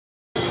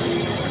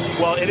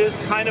Well, it is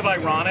kind of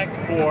ironic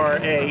for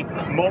a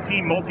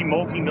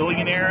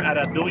multi-millionaire at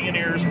a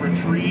billionaire's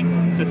retreat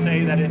to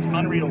say that it's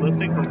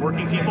unrealistic for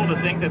working people to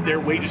think that their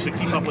wages should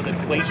keep up with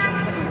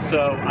inflation.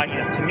 So,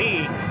 to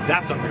me,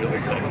 that's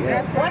unrealistic.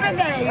 What are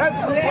they?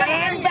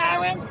 Land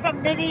barons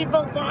from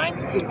medieval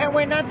times, and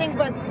we're nothing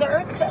but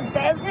serfs and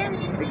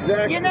peasants?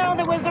 Exactly. You know,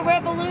 there was a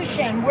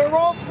revolution. We're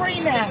all free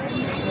now.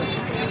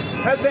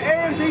 Has the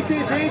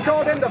AMDTV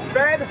called in the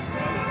Fed?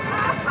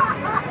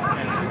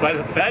 By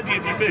the Fed,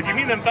 if you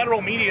mean the federal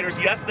mediators,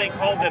 yes, they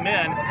called them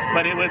in,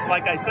 but it was,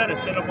 like I said, a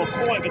cynical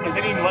ploy because they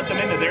didn't even let them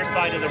into their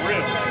side of the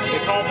room. They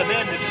called them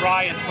in to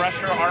try and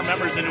pressure our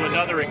members into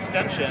another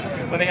extension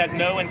when they had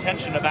no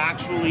intention of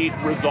actually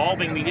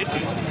resolving the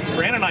issues.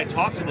 Fran and I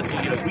talked to the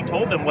CEOs. We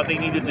told them what they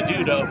needed to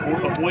do to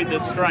avoid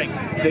this strike.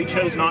 They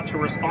chose not to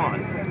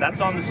respond.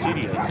 That's on the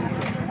studios.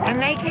 And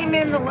they came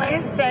in the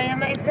last day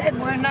and they said,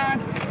 we're not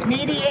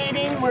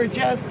mediating, we're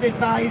just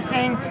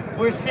advising,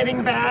 we're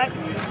sitting back,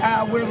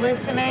 we're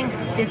listening.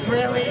 It's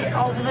really,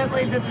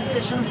 ultimately, the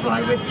decisions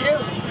lie with you.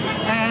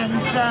 And,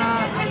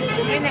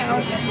 you know,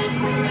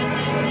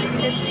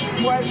 it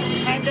was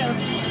kind of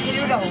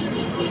futile.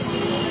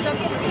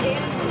 You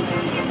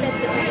said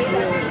today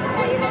that we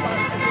claim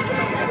about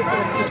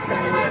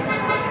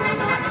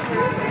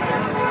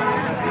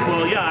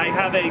Well, yeah, I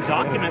have a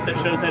document that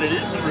shows that it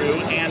is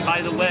true. And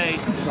by the way,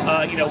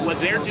 what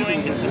they're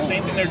doing is the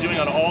same thing they're doing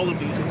on all of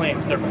these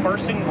claims. They're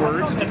parsing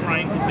words to try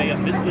and convey a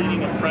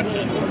misleading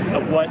impression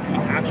of what the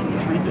actual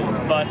truth is.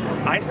 But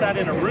I sat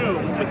in a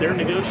room with their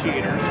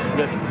negotiators,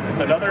 with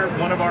another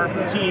one of our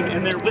team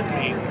in there with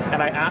me,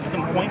 and I asked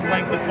them point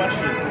blank the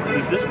question: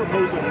 does this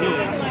proposal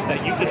mean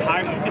that you could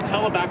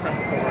tell a background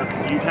reporter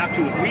you'd have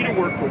to agree to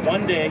work for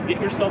one day,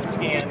 get yourself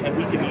scanned, and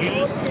we can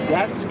use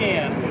that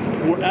scan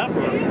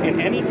forever in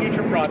any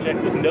future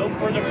project with no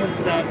further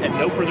consent and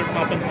no further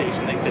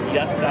compensation? They said,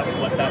 yes, that's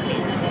what that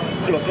means.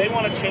 So if they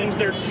want to change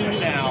their tune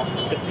now,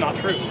 it's not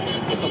true.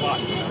 It's a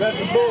lie. That's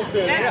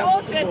bullshit. That's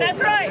bullshit. That's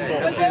right.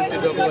 Thank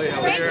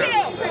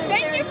you.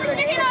 Thank you for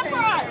sticking up for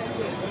us.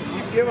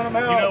 Giving them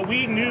out.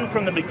 We knew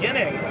from the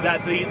beginning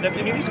that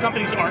these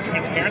companies aren't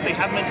transparent. They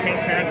haven't been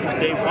transparent since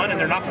day one, and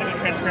they're not going to be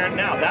transparent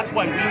now. That's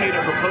why we made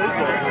a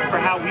proposal for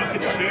how we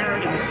could share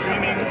in the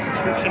streaming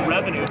subscription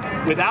revenue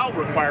without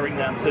requiring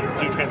them to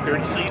do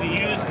transparency, to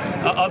use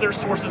other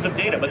sources of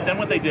data. But then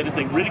what they did is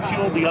they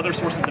ridiculed the other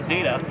sources of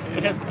data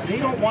because they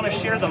don't want to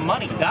share the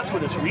money. That's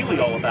what it's really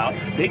all about.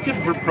 They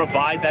could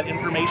provide that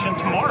information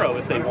tomorrow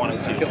if they wanted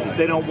to.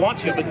 They don't want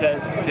to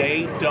because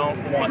they don't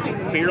want to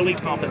fairly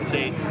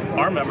compensate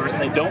our members.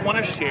 They don't want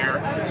to share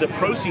the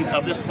proceeds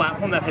of this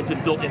platform that has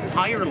been built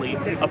entirely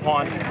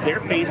upon their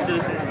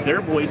faces,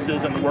 their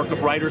voices, and the work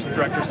of writers and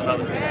directors and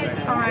others.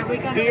 All right, we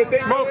got to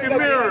smoke and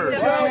mirrors.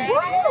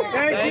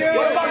 Thank you.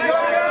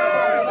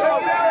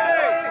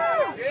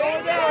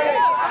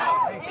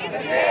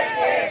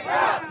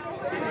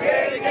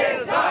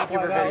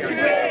 Solidarity.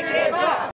 Solidarity.